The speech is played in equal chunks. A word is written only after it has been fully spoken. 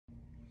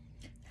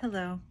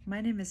Hello,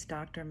 my name is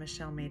Dr.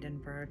 Michelle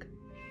Maidenberg.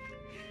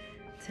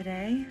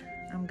 Today,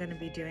 I'm going to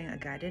be doing a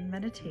guided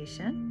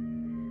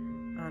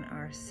meditation on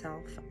our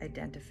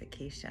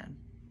self-identification.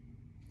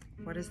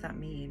 What does that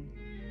mean?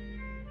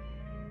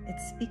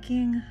 It's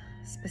speaking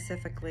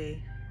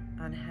specifically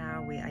on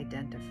how we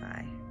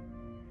identify.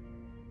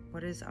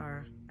 What is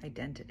our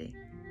identity?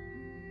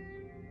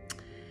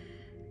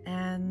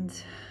 And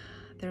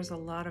there's a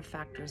lot of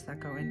factors that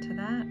go into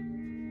that,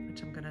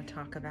 which I'm going to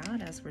talk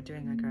about as we're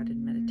doing a guided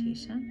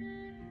meditation,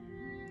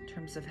 in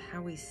terms of how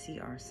we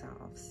see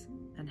ourselves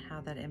and how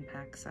that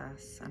impacts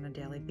us on a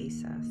daily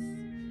basis.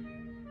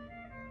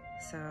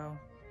 So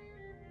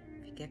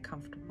if you get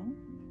comfortable,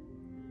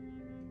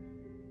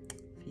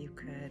 if you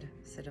could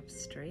sit up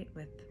straight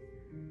with,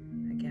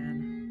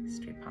 again,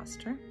 straight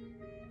posture.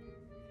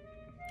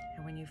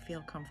 And when you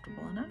feel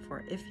comfortable enough,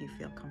 or if you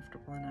feel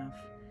comfortable enough,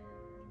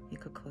 you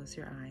could close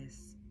your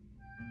eyes.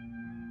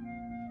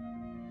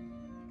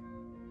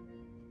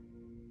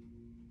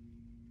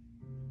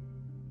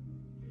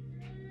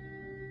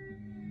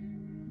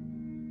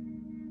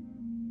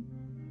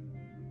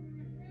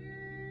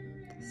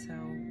 So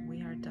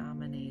we are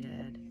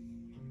dominated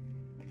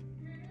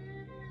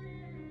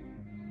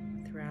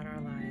throughout our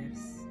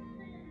lives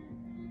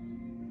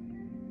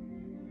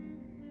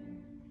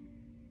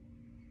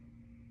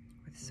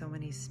with so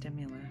many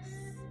stimulus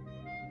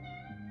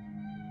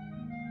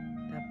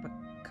that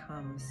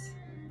becomes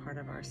part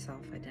of our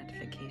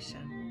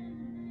self-identification.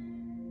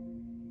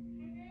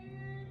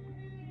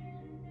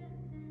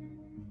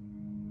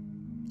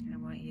 I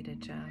want you to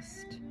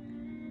just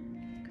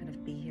kind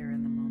of be here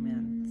in the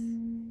moment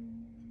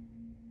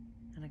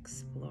and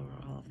explore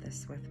all of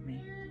this with me.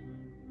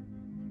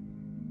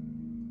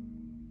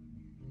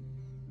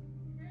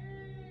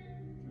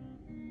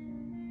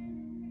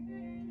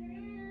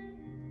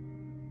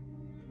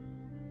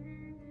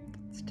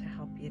 It's to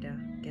help you to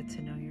get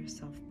to know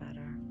yourself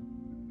better.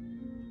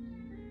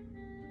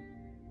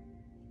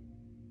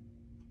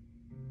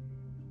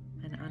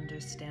 And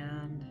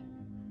understand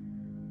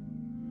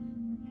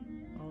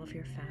all of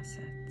your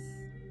facets.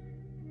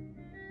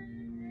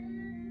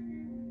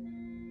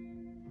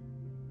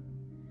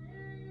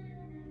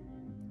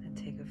 And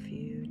take a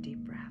few deep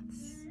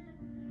breaths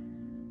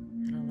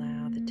and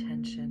allow the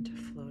tension to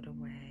float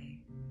away.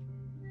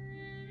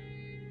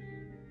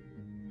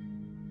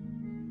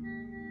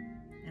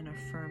 And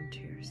affirm to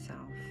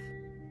yourself,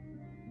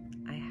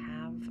 I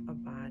have a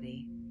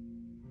body,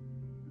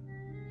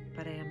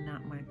 but I am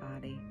not my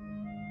body.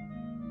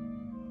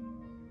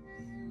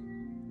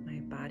 My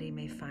body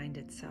may find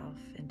itself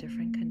in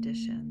different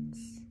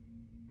conditions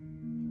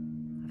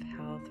of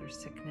health or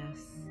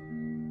sickness.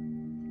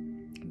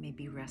 It may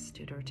be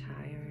rested or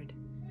tired,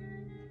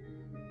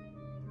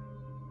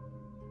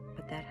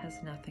 but that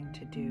has nothing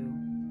to do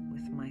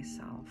with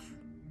myself.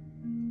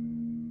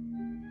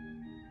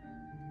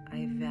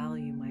 I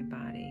value my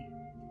body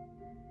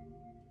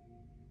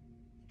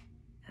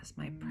as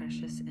my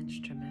precious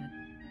instrument,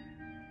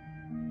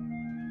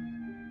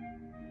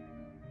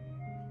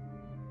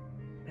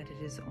 but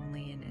it is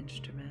only an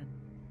instrument.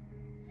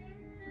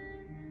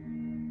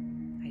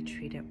 I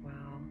treat it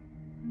well.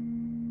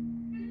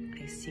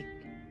 I seek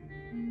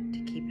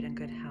to keep it in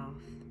good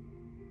health.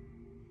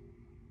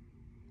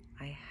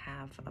 I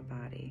have a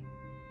body,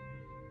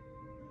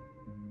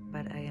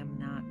 but I am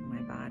not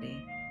my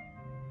body.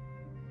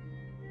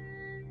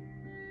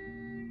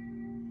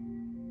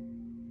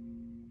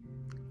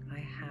 I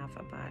have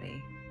a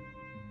body,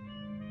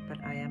 but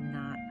I am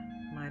not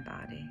my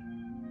body.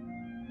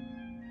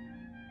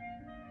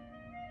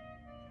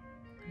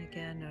 And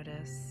again,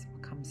 notice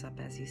what comes up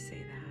as you say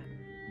that.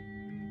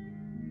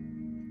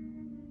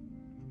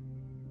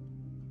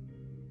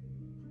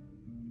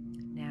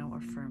 Now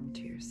affirm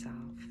to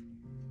yourself,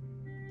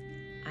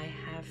 I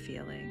have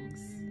feelings,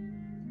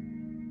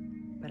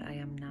 but I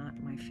am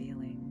not my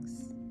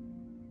feelings.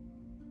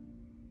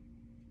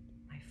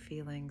 My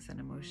feelings and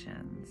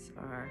emotions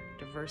are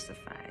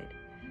diversified,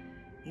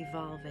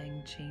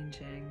 evolving,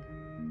 changing,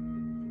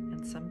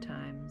 and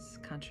sometimes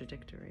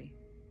contradictory.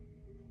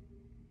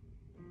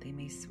 They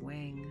may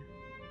swing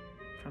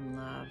from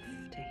love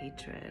to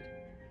hatred,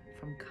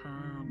 from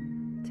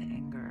calm to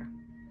anger,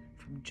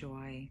 from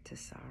joy to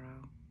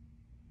sorrow.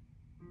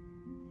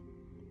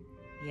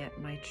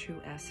 Yet my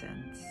true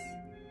essence,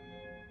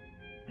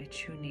 my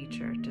true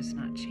nature does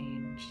not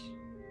change.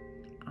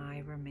 I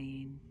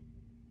remain.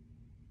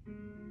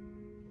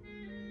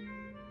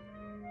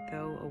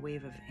 Though a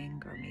wave of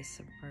anger may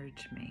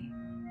submerge me,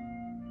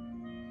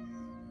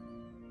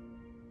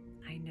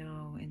 I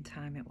know in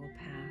time it will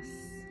pass.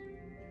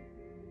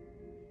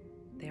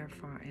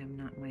 Therefore, I am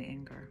not my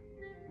anger.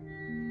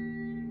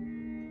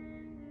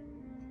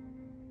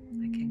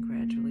 I can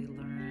gradually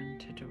learn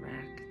to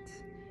direct,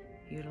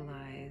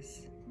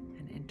 utilize,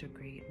 and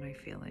integrate my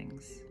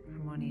feelings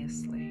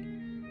harmoniously.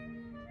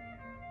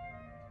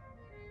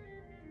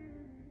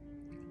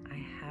 I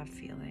have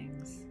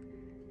feelings,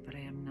 but I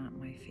am not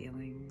my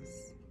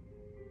feelings.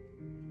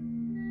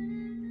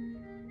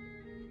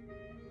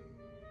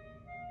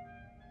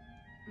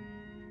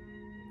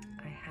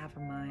 I have a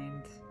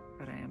mind,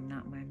 but I am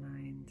not my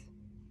mind.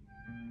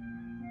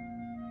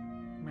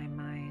 My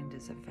mind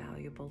is a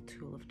valuable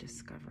tool of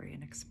discovery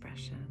and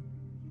expression.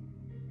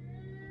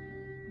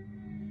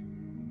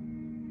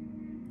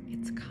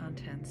 Its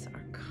contents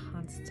are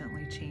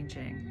constantly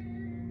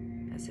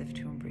changing, as if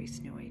to embrace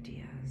new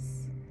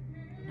ideas,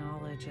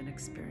 knowledge, and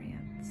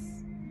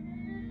experience.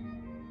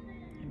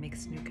 It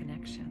makes new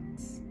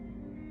connections.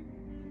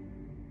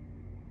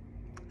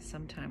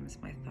 Sometimes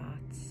my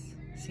thoughts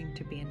seem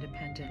to be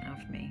independent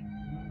of me,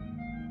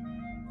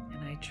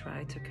 and I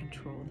try to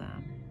control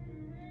them,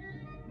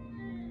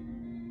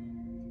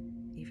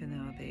 even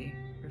though they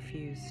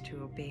refuse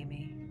to obey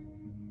me.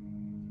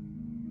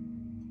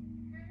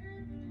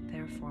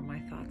 Therefore, my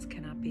thoughts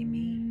cannot be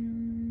me.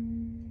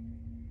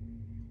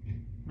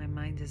 My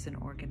mind is an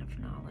organ of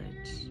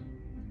knowledge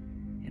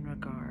in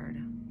regard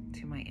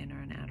to my inner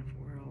and outer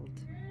world,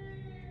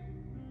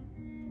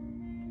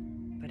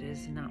 but it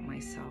is not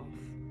myself.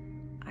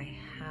 I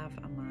have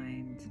a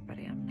mind, but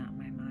I am not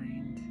my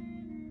mind.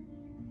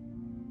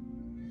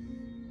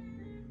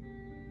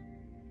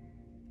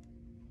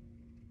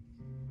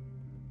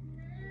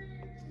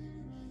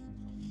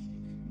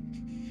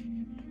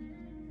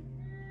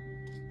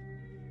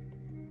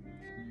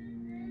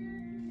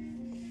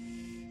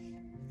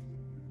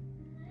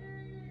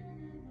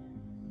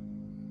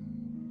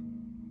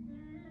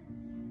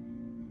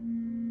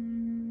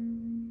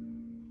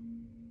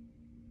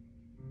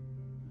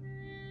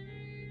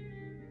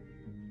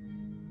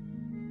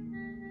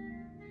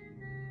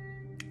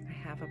 I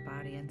have a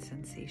body and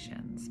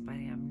sensations, but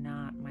I am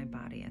not my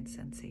body and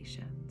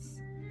sensations.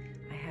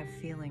 I have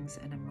feelings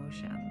and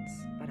emotions,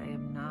 but I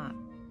am not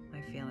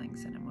my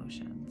feelings and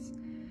emotions.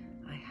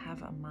 I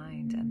have a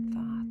mind and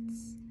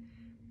thoughts,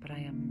 but I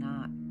am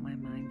not my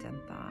mind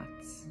and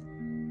thoughts.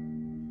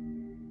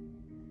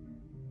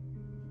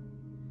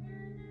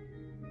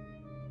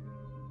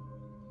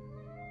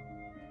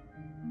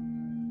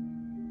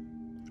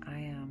 I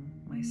am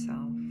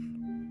myself.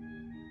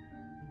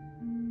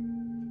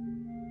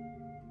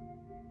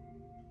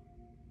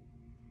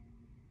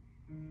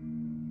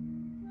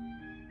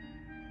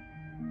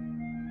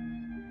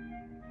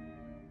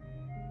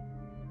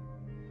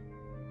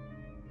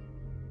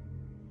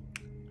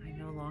 I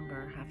no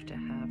longer have to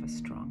have a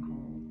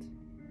stronghold,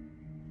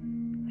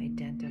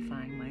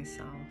 identifying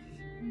myself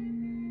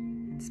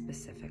in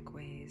specific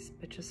ways,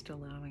 but just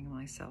allowing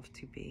myself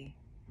to be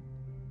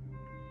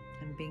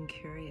and being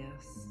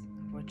curious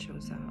of what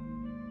shows up,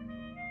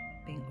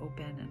 being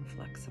open and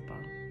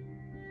flexible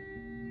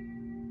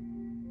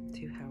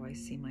to how I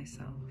see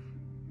myself.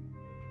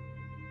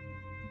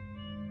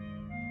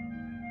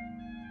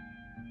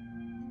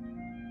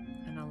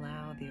 And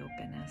allow the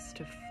openness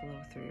to flow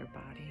through your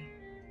body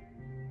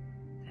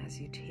as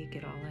you take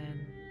it all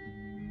in,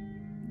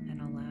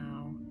 and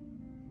allow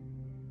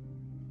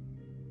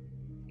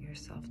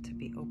yourself to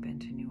be open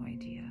to new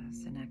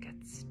ideas and not get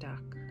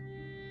stuck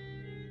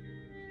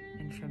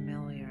in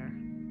familiar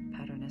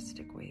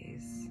patternistic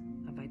ways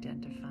of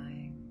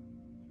identifying.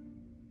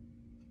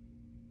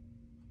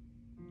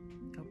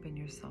 Open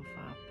yourself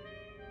up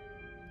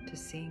to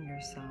seeing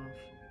yourself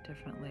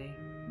differently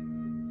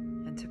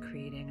and to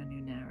creating a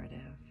new narrative.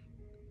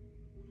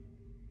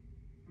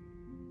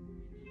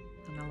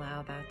 And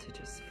allow that to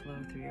just flow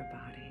through your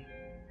body.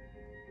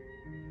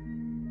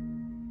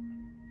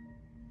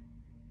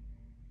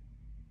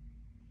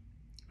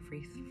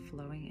 Free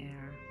flowing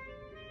air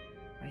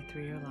right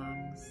through your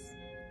lungs.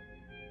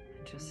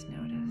 And just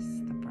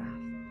notice the breath.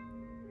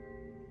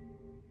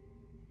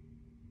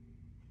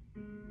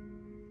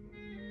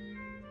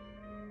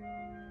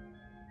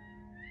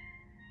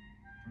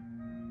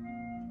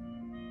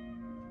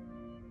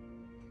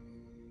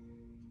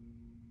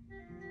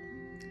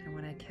 And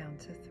when I count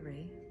to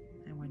 3,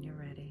 and when you're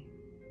ready,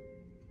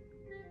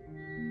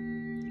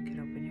 you can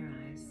open your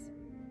eyes.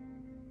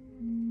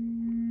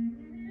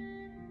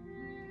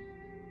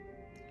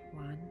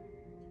 1,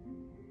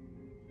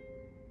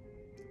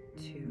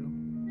 2,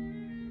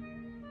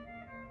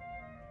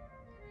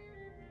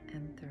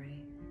 and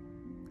 3.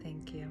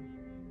 Thank you.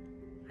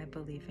 I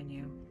believe in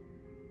you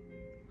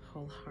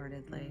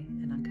wholeheartedly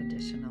and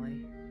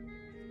unconditionally.